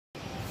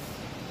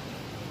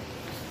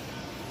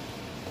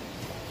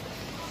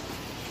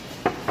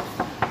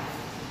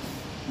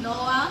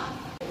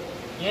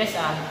Yes,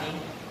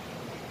 Auntie.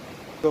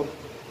 Go.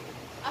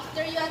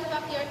 After you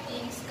unpack your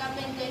things, come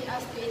and join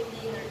us to eat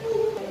dinner.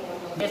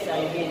 Yes,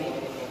 I will.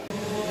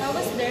 How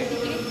was there? Did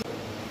you eat?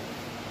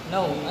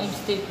 No, I'm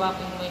still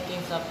packing my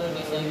things after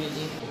this. I will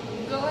eat.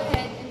 Go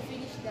ahead and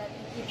finish that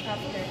and eat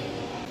after.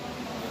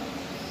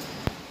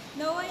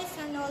 Noah is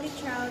an only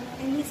child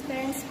and his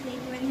parents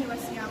split when he was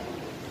young.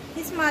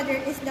 His mother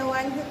is the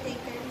one who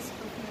takes care of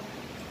him.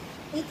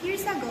 8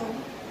 years ago,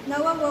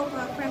 Noah woke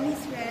up from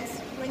his rest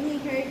when he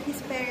heard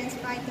his parents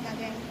fighting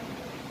again.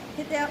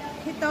 He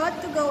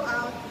thought to go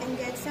out and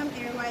get some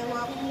air while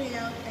walking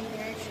without a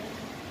direction.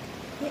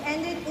 He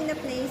ended in a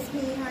place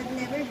he had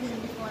never been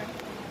before,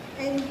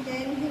 and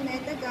then he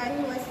met a guy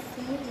who was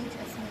the same age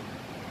as him.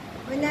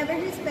 Whenever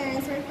his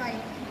parents are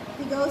fighting,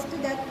 he goes to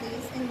that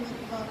place and meets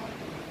Bob.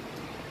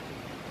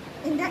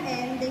 In the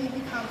end, they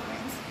become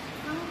friends.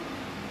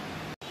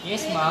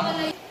 Yes, Mom.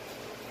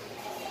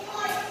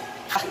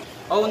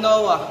 Oh,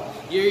 Noah,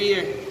 you're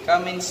here.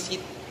 Come and sit.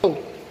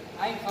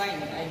 I'm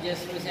fine. I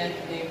just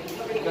recently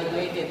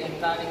graduated and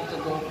planning to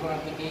go for a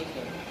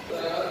vacation.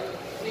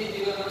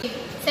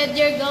 Said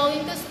you're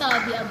going to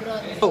study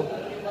abroad. Oh.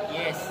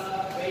 Yes.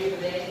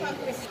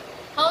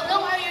 How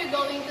long are you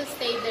going to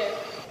stay there?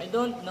 I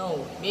don't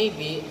know.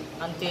 Maybe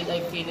until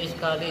I finish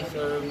college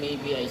or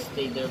maybe I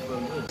stay there for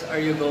good. Are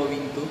you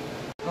going to?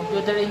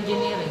 Computer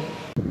engineering.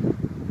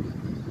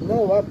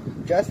 Noah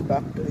just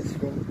back to his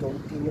room to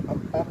continue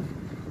unpack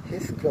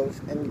his clothes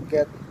and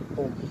get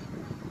home.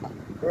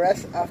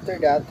 Rest after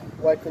that,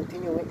 while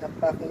continuing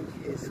unpacking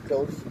his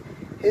clothes,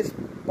 his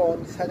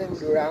phone suddenly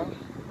rang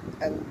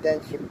and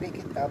then he picked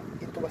it up.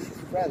 It was his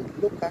friend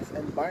Lucas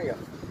and Mario.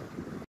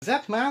 What's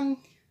up, man?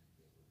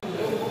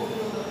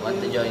 Want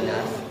to join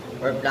us?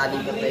 We're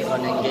planning to play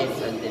online games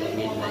until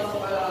midnight.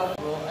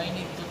 Bro, I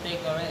need to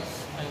take a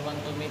rest. I want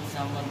to meet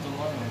someone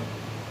tomorrow.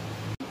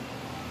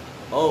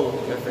 Oh,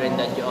 your friend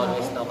that you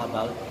always talk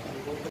about?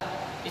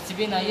 It's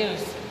been a year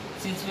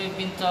since we've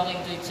been talking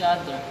to each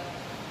other.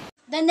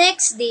 The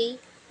next day,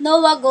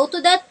 Noah go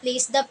to the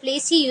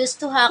place he used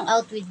to hang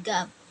out with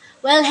Gab.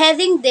 While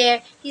heading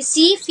there, he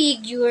see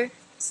figure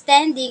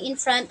standing in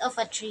front of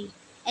a tree,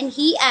 and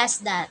he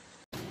asked that.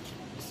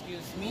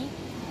 Excuse me?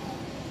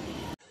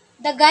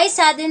 The guy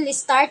suddenly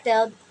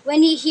startled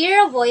when he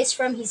hear a voice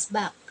from his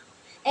back,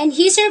 and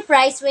he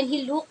surprised when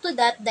he looked to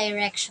that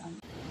direction.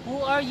 Who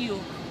are you?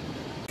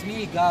 It's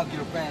me, Gab,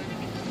 your friend.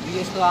 We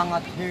used to hang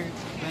out here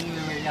when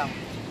we were young.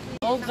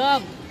 Oh,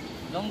 Gab.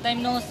 Long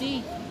time no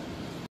see.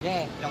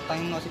 Yeah, long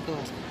time no see too.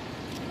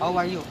 How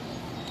are you?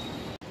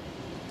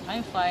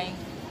 I'm fine.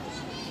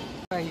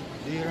 Hey,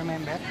 do you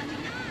remember?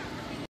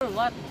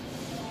 What?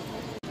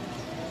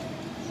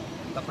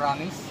 The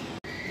promise?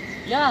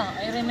 Yeah,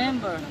 I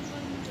remember.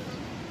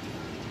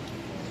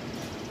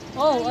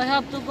 Oh, I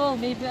have to go.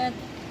 Maybe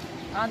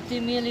Auntie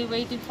Millie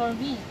waiting for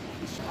me.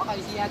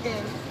 Okay, see you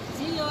again.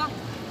 See you.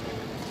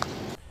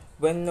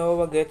 When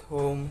Noah get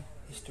home,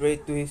 he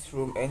straight to his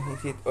room and he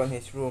sit on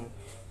his room.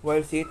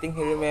 While sitting,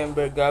 he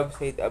remember Gab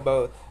said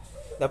about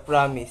the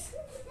promise.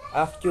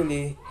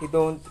 Actually, he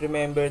don't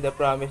remember the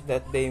promise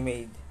that they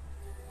made.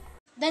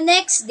 The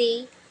next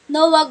day,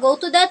 Noah go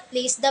to that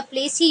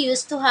place he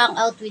used to hang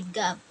out with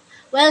Gab.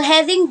 While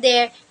heading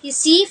there, he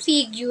see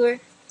figure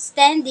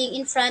standing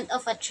in front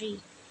of a tree,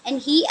 and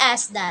he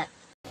asked that.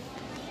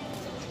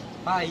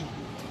 Hi.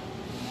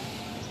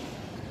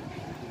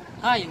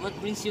 Hi, what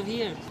brings you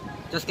here?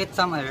 Just get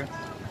some air.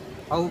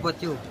 How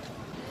about you?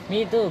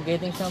 Me too,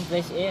 getting some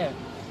fresh air.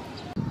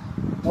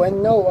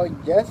 When Noah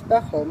just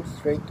back home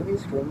straight to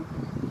his room,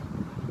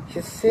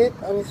 he sit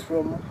on his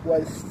room.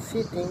 While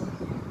sitting,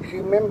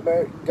 he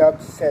remembered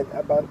Gab said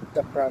about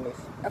the promise.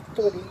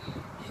 Actually,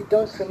 he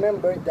don't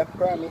remember the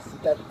promise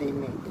that they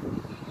made.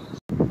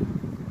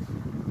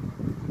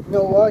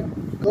 Noah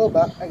go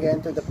back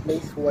again to the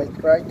place while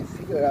trying to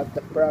figure out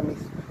the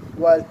promise,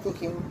 while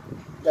thinking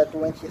that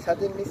when he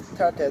suddenly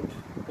started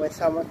when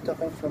someone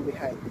talking from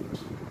behind.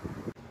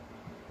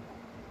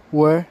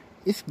 Where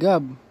is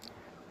Gab?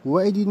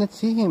 Why I did not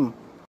see him?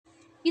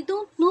 You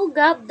don't know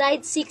Gab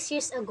died 6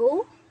 years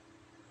ago?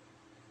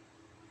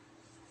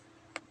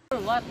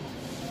 What?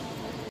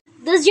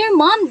 Does your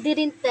mom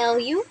didn't tell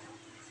you?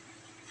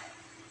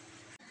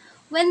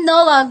 When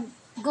Noah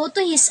go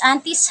to his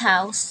auntie's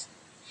house,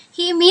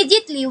 he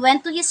immediately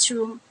went to his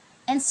room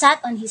and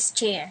sat on his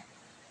chair.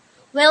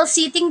 While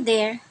sitting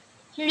there,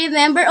 he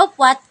remembered of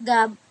what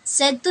Gab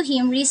said to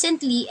him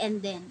recently,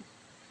 and then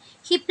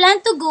he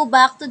planned to go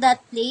back to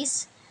that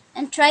place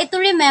and try to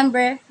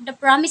remember the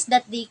promise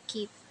that they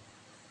keep.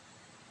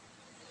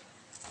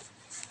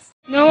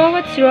 Noah,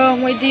 what's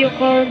wrong? Why do you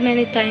call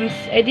many times?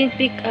 I didn't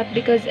pick up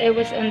because I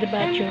was in the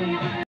bathroom.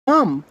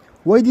 Mom,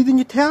 why didn't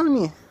you tell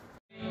me?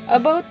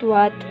 About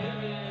what?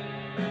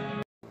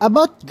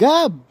 About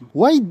Gab.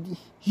 Why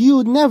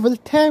you never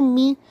tell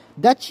me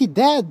that she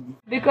dead?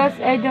 Because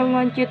I don't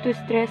want you to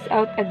stress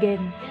out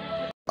again.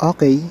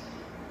 Okay.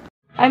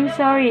 I'm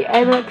sorry.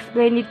 I will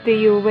explain it to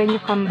you when you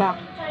come back.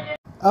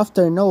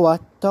 After Noah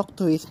talked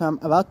to his mom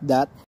about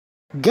that,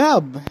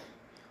 Gab,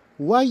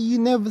 why you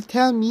never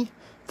tell me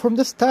from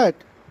the start?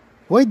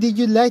 Why did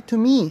you lie to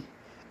me?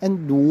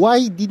 And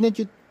why didn't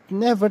you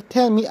never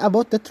tell me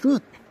about the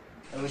truth?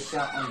 I was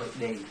shocked on that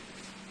day.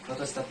 That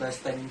was the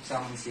first time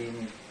someone seen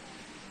me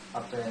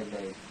after I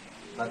died.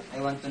 But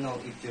I want to know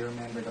if you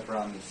remember the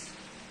promise.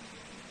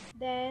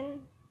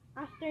 Then,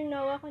 after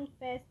Noah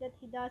confessed that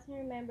he doesn't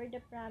remember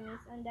the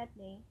promise on that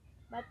day,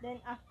 but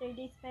then after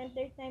they spent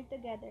their time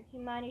together, he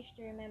managed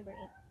to remember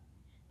it.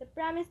 The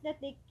promise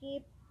that they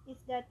keep is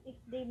that if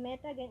they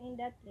met again in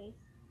that place,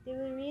 they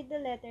will read the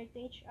letter to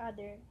each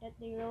other that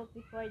they wrote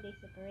before they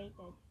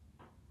separated.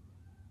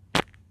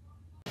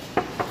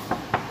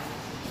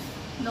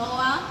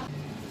 Noah?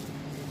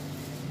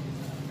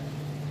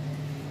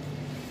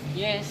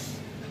 Yes,